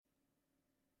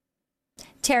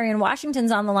Terry in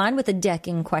Washington's on the line with a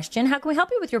decking question. How can we help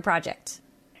you with your project?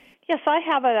 Yes, I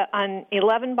have an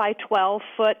 11 by 12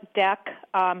 foot deck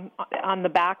on the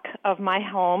back of my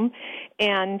home,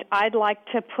 and I'd like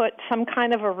to put some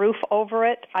kind of a roof over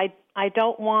it. I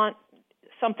don't want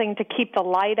something to keep the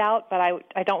light out, but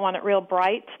I don't want it real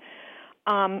bright.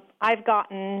 I've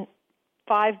gotten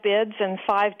 5 bids and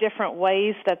 5 different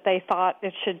ways that they thought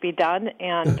it should be done,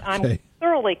 and I'm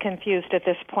thoroughly confused at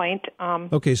this point.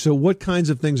 Okay, so what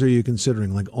kinds of things are you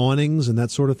considering, like awnings and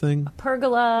that sort of thing? A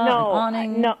pergola, an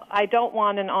awning? No, I don't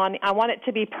want an awning. I want it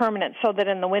to be permanent so that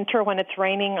in the winter when it's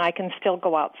raining, I can still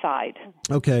go outside.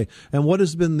 Okay, and what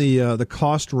has been the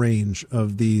cost range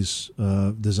of these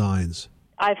designs?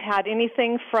 I've had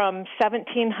anything from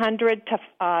 $1,700 to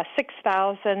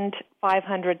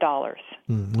 $6,500.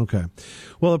 Okay.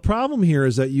 Well, the problem here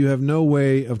is that you have no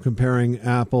way of comparing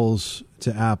apples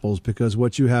to apples because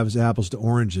what you have is apples to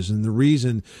oranges. And the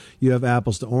reason you have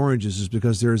apples to oranges is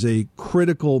because there's a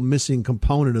critical missing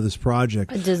component of this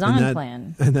project. A design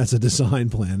plan. And that's a design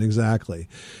plan, exactly.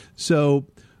 So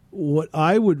what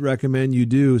I would recommend you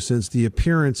do, since the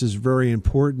appearance is very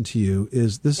important to you,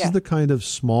 is this is the kind of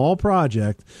small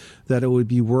project that it would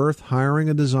be worth hiring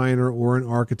a designer or an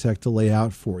architect to lay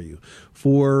out for you.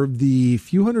 For the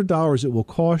few $100s it will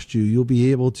cost you, you'll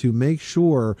be able to make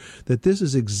sure that this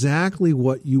is exactly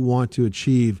what you want to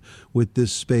achieve with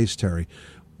this space, Terry.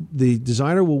 The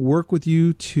designer will work with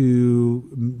you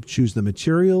to choose the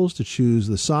materials, to choose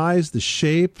the size, the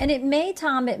shape. And it may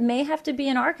have to be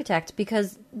an architect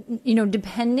because,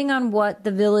 depending on what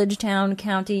the village, town,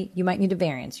 county, you might need a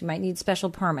variance. You might need special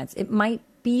permits. It might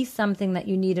be something that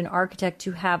you need an architect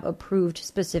to have approved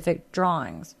specific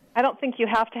drawings. I don't think you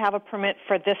have to have a permit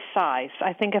for this size.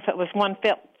 I think if it was 1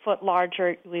 foot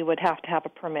larger, we would have to have a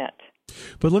permit.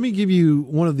 But let me give you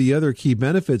one of the other key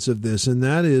benefits of this, and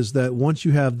that is that once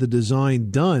you have the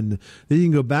design done, then you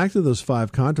can go back to those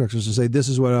 5 contractors and say, this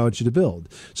is what I want you to build.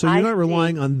 So you're not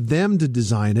relying on them to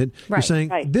design it. Right. You're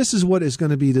saying, this is what is going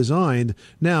to be designed.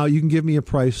 Now you can give me a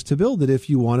price to build it if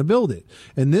you want to build it.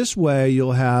 And this way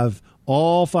you'll have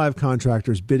all 5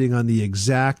 contractors bidding on the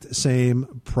exact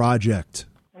same project.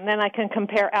 And then I can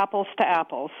compare apples to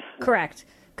apples. Correct.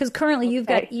 Because currently you've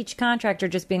got each contractor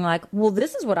just being like, well,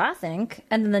 this is what I think.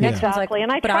 And then the next one's like,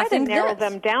 and I try to narrow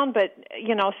them down, but,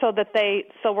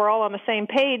 so we're all on the same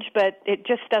page, but it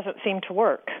just doesn't seem to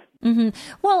work. Mm-hmm.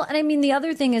 Well, and I mean, the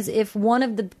other thing is if one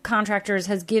of the contractors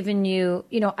has given you,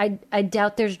 I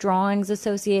doubt there's drawings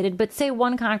associated, but say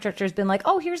one contractor has been like,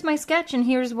 oh, here's my sketch and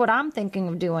here's what I'm thinking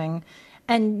of doing.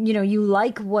 And, you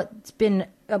like what's been,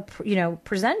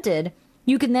 presented.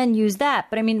 You can then use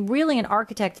that. But I mean, really an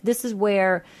architect, this is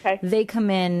where they come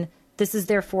in. This is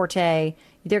their forte.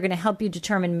 They're going to help you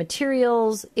determine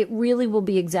materials. It really will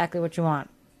be exactly what you want.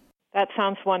 That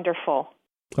sounds wonderful.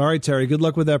 All right, Terry, good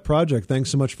luck with that project. Thanks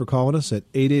so much for calling us at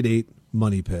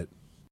 888-MONEY-PIT.